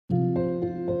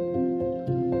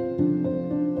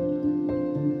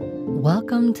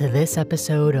Welcome to this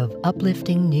episode of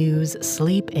Uplifting News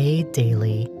Sleep Aid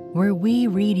Daily, where we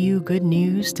read you good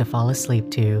news to fall asleep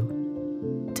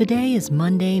to. Today is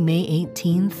Monday, May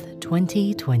 18th,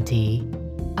 2020.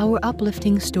 Our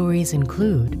uplifting stories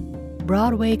include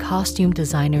Broadway costume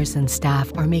designers and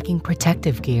staff are making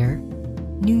protective gear.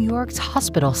 New York's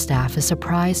hospital staff is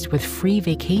surprised with free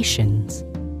vacations.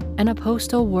 And a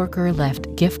postal worker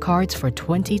left gift cards for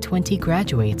 2020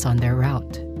 graduates on their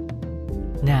route.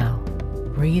 Now,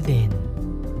 breathe in.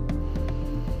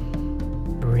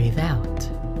 Breathe out.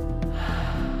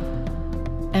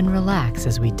 And relax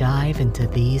as we dive into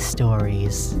these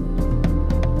stories.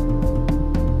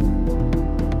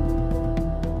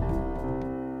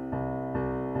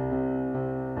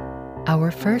 Our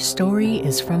first story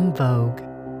is from Vogue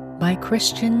by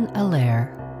Christian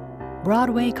Allaire.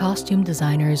 Broadway costume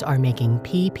designers are making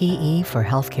PPE for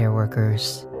healthcare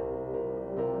workers.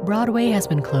 Broadway has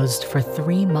been closed for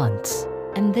 3 months,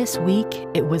 and this week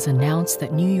it was announced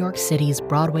that New York City's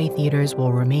Broadway theaters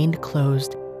will remain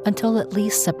closed until at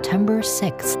least September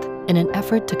 6th in an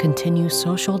effort to continue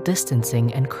social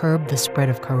distancing and curb the spread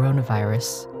of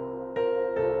coronavirus.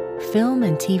 Film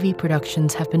and TV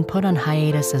productions have been put on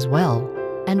hiatus as well,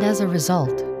 and as a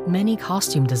result, many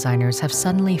costume designers have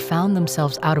suddenly found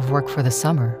themselves out of work for the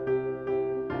summer.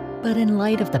 But in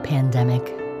light of the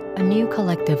pandemic, a new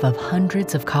collective of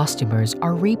hundreds of costumers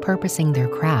are repurposing their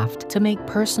craft to make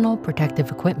personal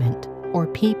protective equipment, or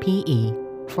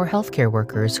PPE, for healthcare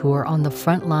workers who are on the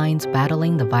front lines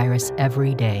battling the virus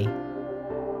every day.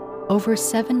 Over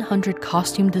 700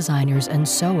 costume designers and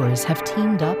sewers have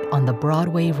teamed up on the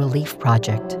Broadway Relief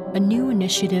Project, a new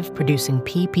initiative producing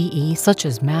PPE such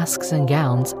as masks and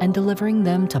gowns and delivering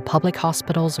them to public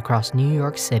hospitals across New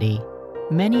York City,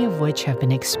 many of which have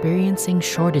been experiencing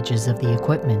shortages of the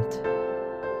equipment.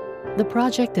 The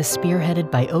project is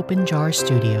spearheaded by Open Jar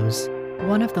Studios,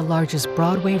 one of the largest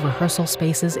Broadway rehearsal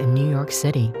spaces in New York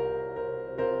City.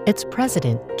 Its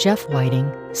president, Jeff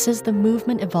Whiting, says the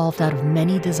movement evolved out of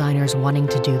many designers wanting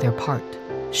to do their part.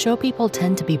 Show people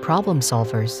tend to be problem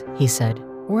solvers, he said.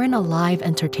 We're in a live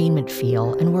entertainment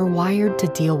feel and we're wired to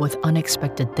deal with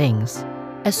unexpected things.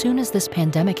 As soon as this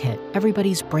pandemic hit,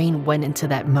 everybody's brain went into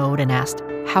that mode and asked,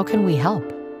 how can we help?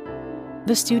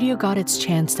 The studio got its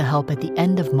chance to help at the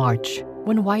end of March,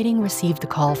 when Whiting received a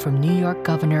call from New York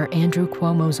Governor Andrew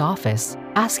Cuomo's office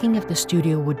asking if the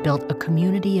studio would build a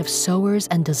community of sewers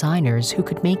and designers who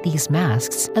could make these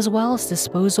masks as well as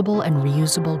disposable and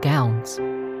reusable gowns.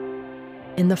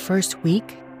 In the first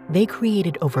week, they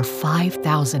created over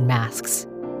 5,000 masks,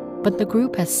 but the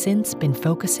group has since been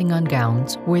focusing on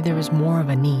gowns where there is more of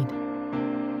a need.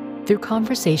 Through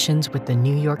conversations with the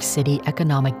New York City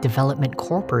Economic Development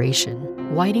Corporation,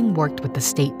 Whiting worked with the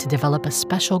state to develop a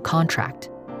special contract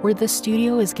where the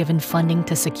studio is given funding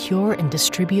to secure and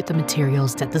distribute the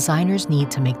materials that designers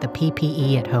need to make the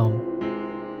PPE at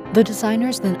home. The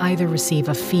designers then either receive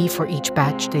a fee for each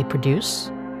batch they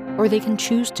produce, or they can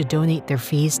choose to donate their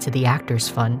fees to the Actors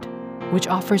Fund, which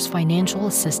offers financial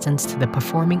assistance to the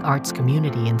performing arts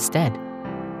community instead.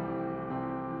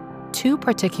 Two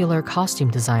particular costume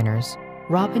designers,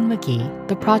 Robin McGee,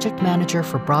 the project manager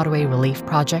for Broadway Relief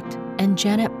Project, and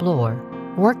Janet Bloor,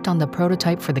 worked on the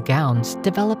prototype for the gowns,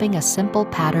 developing a simple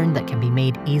pattern that can be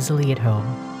made easily at home.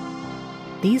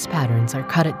 These patterns are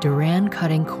cut at Duran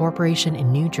Cutting Corporation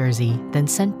in New Jersey, then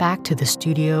sent back to the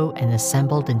studio and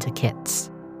assembled into kits.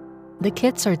 The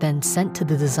kits are then sent to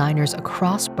the designers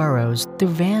across boroughs through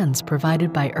vans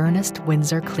provided by Ernest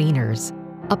Windsor Cleaners,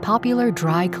 a popular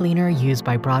dry cleaner used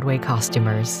by Broadway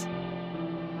costumers.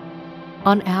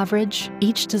 On average,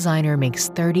 each designer makes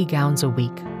 30 gowns a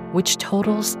week, which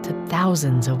totals to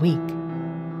thousands a week.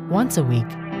 Once a week,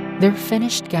 their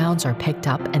finished gowns are picked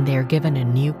up and they are given a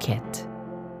new kit.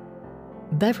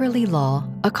 Beverly Law,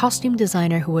 a costume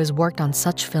designer who has worked on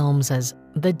such films as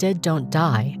The Dead Don't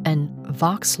Die and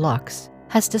Vox Lux,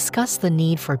 has discussed the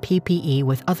need for PPE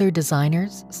with other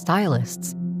designers,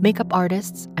 stylists, makeup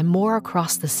artists, and more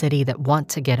across the city that want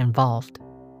to get involved.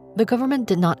 The government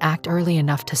did not act early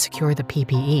enough to secure the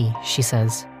PPE, she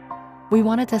says. We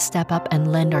wanted to step up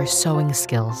and lend our sewing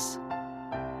skills.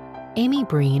 Amy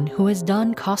Breen, who has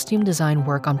done costume design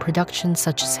work on productions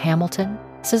such as Hamilton,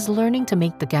 says learning to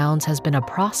make the gowns has been a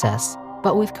process,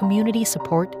 but with community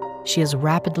support, she has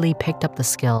rapidly picked up the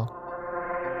skill.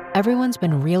 Everyone's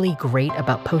been really great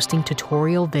about posting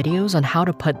tutorial videos on how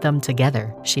to put them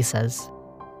together, she says.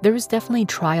 There is definitely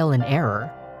trial and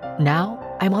error.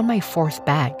 Now, I'm on my 4th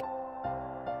bag.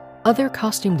 Other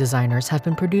costume designers have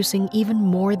been producing even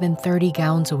more than 30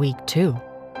 gowns a week too.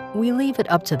 We leave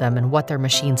it up to them and what their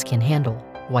machines can handle,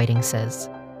 Whiting says.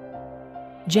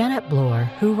 Janet Bloor,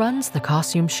 who runs the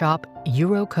costume shop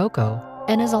Euro Coco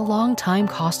and is a longtime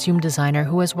costume designer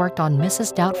who has worked on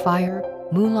Mrs. Doubtfire,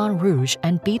 Moulin Rouge,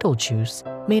 and Beetlejuice,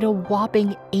 made a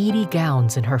whopping 80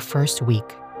 gowns in her first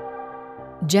week.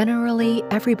 Generally,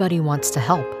 everybody wants to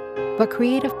help, but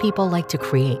creative people like to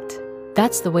create.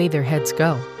 That's the way their heads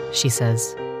go, she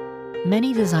says.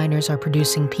 Many designers are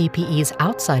producing PPEs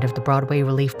outside of the Broadway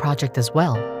Relief Project as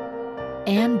well.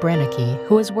 Anne Brennicke,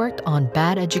 who has worked on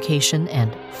Bad Education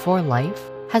and For Life,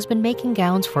 has been making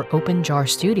gowns for Open Jar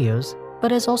Studios,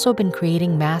 but has also been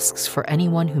creating masks for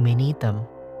anyone who may need them.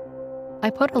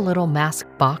 I put a little mask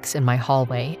box in my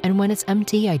hallway, and when it's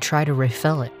empty, I try to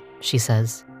refill it, she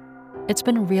says. It's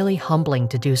been really humbling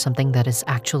to do something that is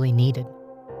actually needed.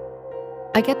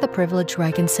 I get the privilege where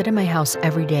I can sit in my house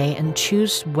every day and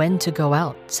choose when to go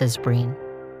out, says Breen.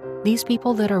 These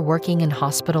people that are working in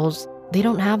hospitals, they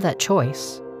don't have that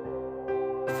choice.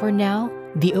 For now,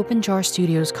 the Open Jar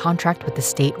Studios contract with the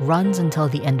state runs until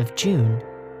the end of June,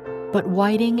 but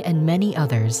Whiting and many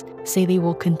others say they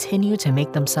will continue to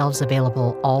make themselves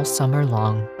available all summer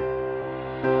long.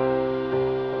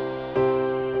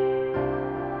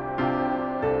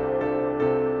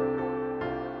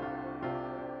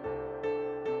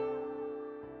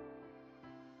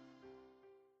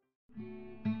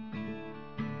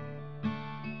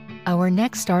 Our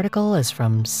next article is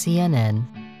from CNN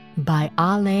by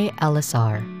Ale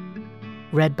Elisar,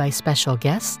 read by special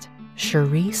guest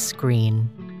Charisse Green.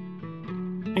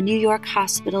 A New York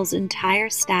hospital's entire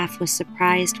staff was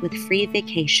surprised with free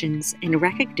vacations in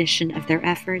recognition of their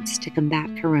efforts to combat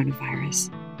coronavirus.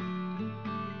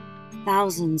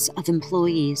 Thousands of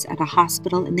employees at a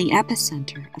hospital in the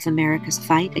epicenter of America's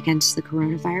fight against the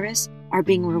coronavirus are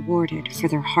being rewarded for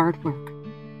their hard work.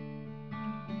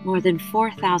 More than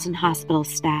 4,000 hospital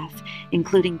staff,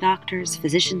 including doctors,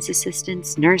 physician's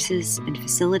assistants, nurses, and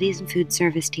facilities and food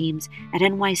service teams at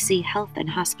NYC Health and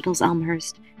Hospitals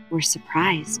Elmhurst, were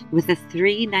surprised with a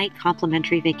 3-night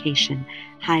complimentary vacation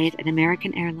Hyatt and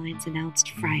American Airlines announced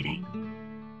Friday.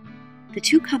 The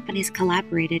two companies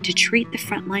collaborated to treat the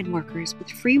frontline workers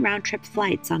with free round-trip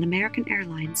flights on American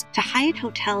Airlines to Hyatt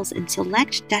hotels in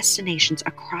select destinations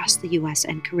across the U.S.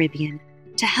 and Caribbean,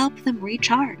 to help them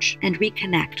recharge and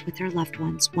reconnect with their loved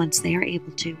ones once they are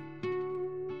able to.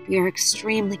 We are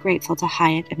extremely grateful to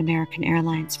Hyatt and American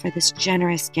Airlines for this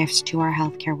generous gift to our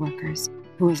healthcare workers,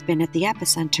 who have been at the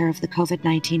epicenter of the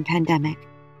COVID-19 pandemic,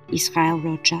 Israel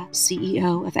Rocha,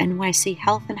 CEO of NYC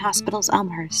Health and Hospitals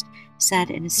Elmhurst, said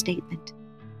in a statement.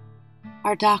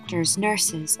 Our doctors,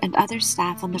 nurses, and other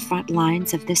staff on the front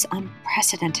lines of this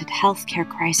unprecedented healthcare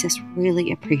crisis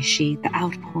really appreciate the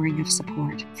outpouring of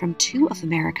support from two of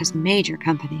America's major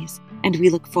companies, and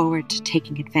we look forward to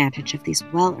taking advantage of these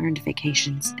well-earned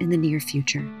vacations in the near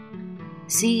future.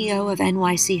 CEO of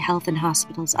NYC Health and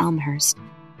Hospitals Elmhurst,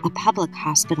 a public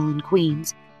hospital in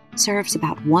Queens, serves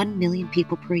about 1 million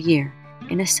people per year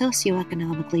in a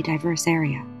socioeconomically diverse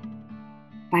area.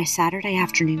 By Saturday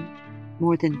afternoon,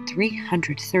 more than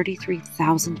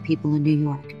 333,000 people in New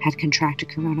York had contracted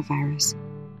coronavirus,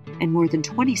 and more than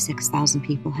 26,000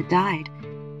 people had died,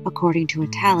 according to a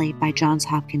tally by Johns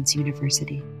Hopkins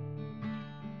University.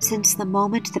 Since the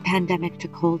moment the pandemic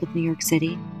took hold of New York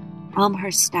City,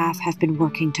 Elmhurst staff have been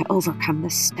working to overcome the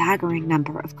staggering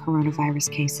number of coronavirus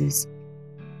cases.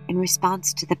 In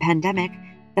response to the pandemic,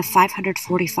 the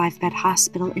 545-bed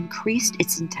hospital increased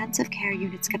its intensive care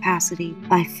units capacity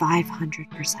by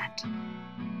 500%.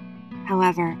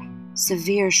 However,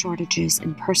 severe shortages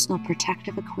in personal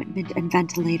protective equipment and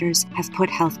ventilators have put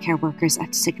healthcare workers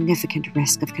at significant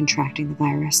risk of contracting the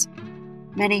virus.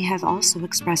 Many have also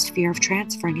expressed fear of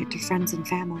transferring it to friends and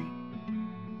family.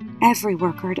 Every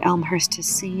worker at Elmhurst has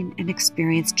seen and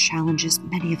experienced challenges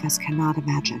many of us cannot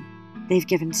imagine. They've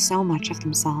given so much of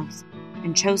themselves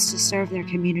and chose to serve their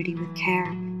community with care,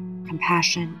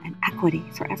 compassion, and equity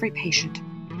for every patient,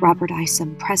 Robert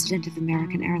Isom, president of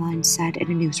American Airlines, said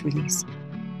in a news release.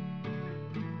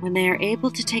 When they are able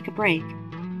to take a break,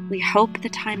 we hope the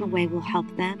time away will help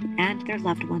them and their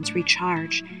loved ones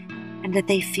recharge, and that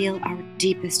they feel our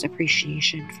deepest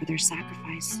appreciation for their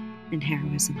sacrifice and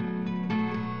heroism.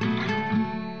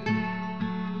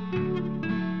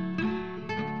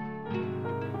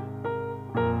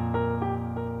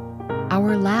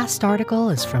 Our last article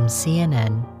is from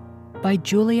CNN by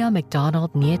Julia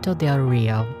McDonald Nieto del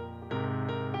Rio.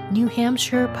 New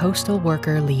Hampshire postal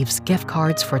worker leaves gift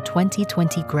cards for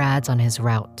 2020 grads on his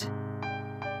route.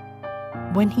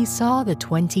 When he saw the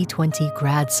 2020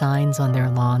 grad signs on their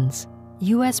lawns,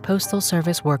 U.S. Postal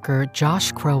Service worker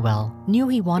Josh Crowell knew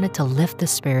he wanted to lift the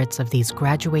spirits of these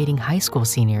graduating high school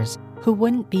seniors who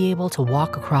wouldn't be able to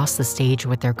walk across the stage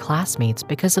with their classmates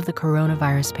because of the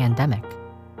coronavirus pandemic.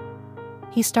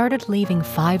 He started leaving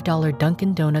 $5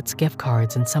 Dunkin' Donuts gift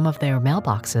cards in some of their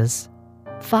mailboxes.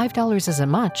 $5 isn't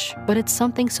much, but it's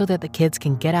something so that the kids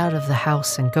can get out of the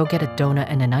house and go get a donut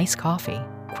and a nice coffee,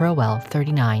 Crowell,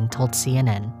 39, told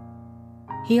CNN.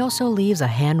 He also leaves a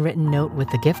handwritten note with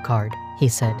the gift card, he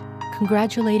said,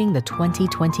 congratulating the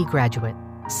 2020 graduate,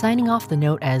 signing off the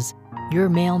note as, "Your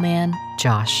mailman,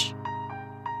 Josh."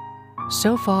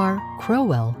 So far,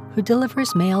 Crowell, who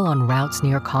delivers mail on routes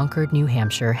near Concord, New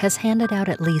Hampshire, has handed out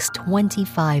at least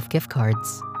 25 gift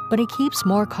cards. But he keeps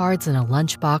more cards in a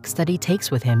lunchbox that he takes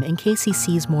with him in case he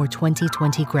sees more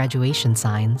 2020 graduation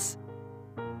signs.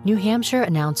 New Hampshire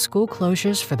announced school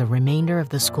closures for the remainder of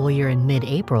the school year in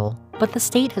mid-April, but the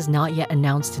state has not yet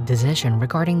announced a decision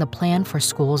regarding the plan for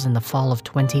schools in the fall of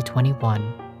 2021.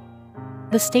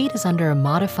 The state is under a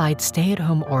modified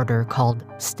stay-at-home order called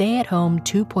Stay at Home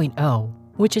 2.0,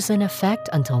 which is in effect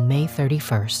until May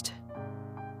 31st.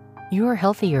 You are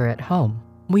healthier at home.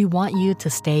 We want you to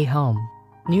stay home,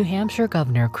 New Hampshire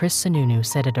Governor Chris Sununu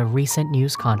said at a recent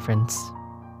news conference.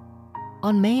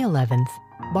 On May 11th,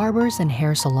 barbers and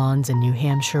hair salons in New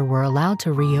Hampshire were allowed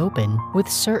to reopen with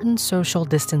certain social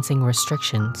distancing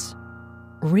restrictions.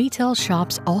 Retail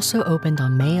shops also opened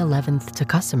on May 11th to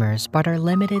customers but are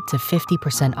limited to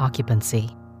 50%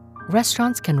 occupancy.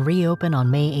 Restaurants can reopen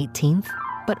on May 18th,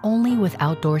 but only with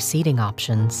outdoor seating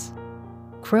options.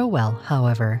 Crowell,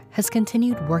 however, has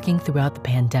continued working throughout the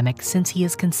pandemic since he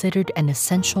is considered an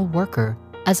essential worker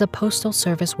as a postal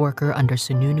service worker under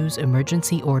Sununu's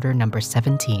Emergency Order No.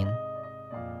 17.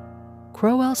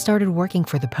 Crowell started working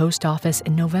for the post office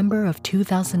in November of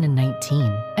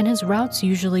 2019, and his routes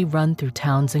usually run through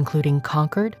towns including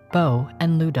Concord, Bow,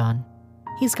 and Loudon.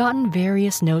 He's gotten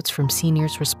various notes from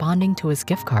seniors responding to his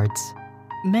gift cards.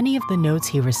 Many of the notes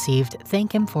he received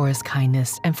thank him for his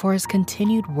kindness and for his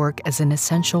continued work as an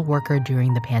essential worker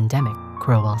during the pandemic,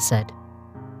 Crowell said.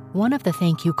 One of the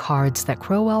thank you cards that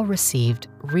Crowell received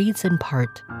reads in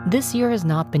part, "This year has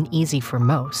not been easy for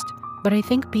most, but I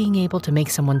think being able to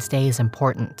make someone's day is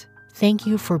important. Thank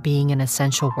you for being an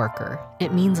essential worker.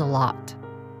 It means a lot."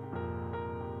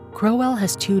 Crowell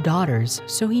has 2 daughters,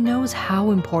 so he knows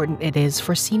how important it is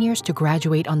for seniors to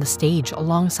graduate on the stage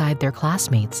alongside their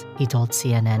classmates, he told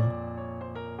CNN.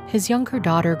 His younger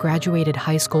daughter graduated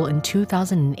high school in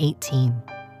 2018.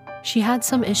 She had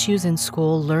some issues in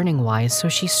school learning-wise, so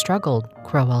she struggled,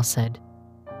 Crowell said.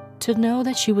 To know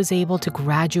that she was able to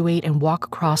graduate and walk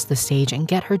across the stage and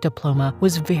get her diploma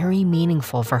was very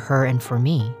meaningful for her and for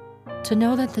me. To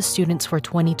know that the students for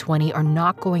 2020 are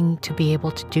not going to be able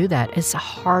to do that is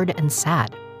hard and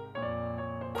sad.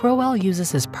 Crowell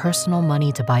uses his personal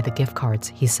money to buy the gift cards,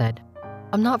 he said.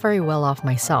 I'm not very well off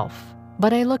myself,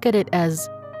 but I look at it as,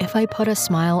 if I put a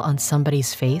smile on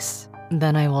somebody's face,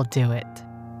 then I will do it.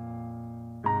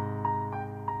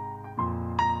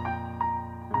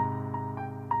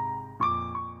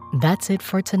 That's it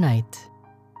for tonight.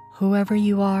 Whoever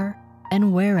you are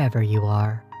and wherever you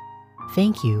are,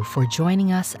 thank you for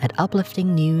joining us at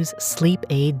Uplifting News Sleep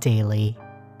Aid Daily.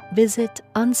 Visit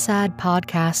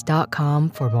unsadpodcast.com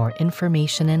for more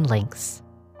information and links.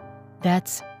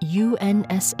 That's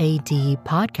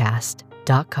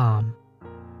unsadpodcast.com.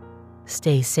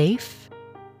 Stay safe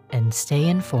and stay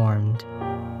informed.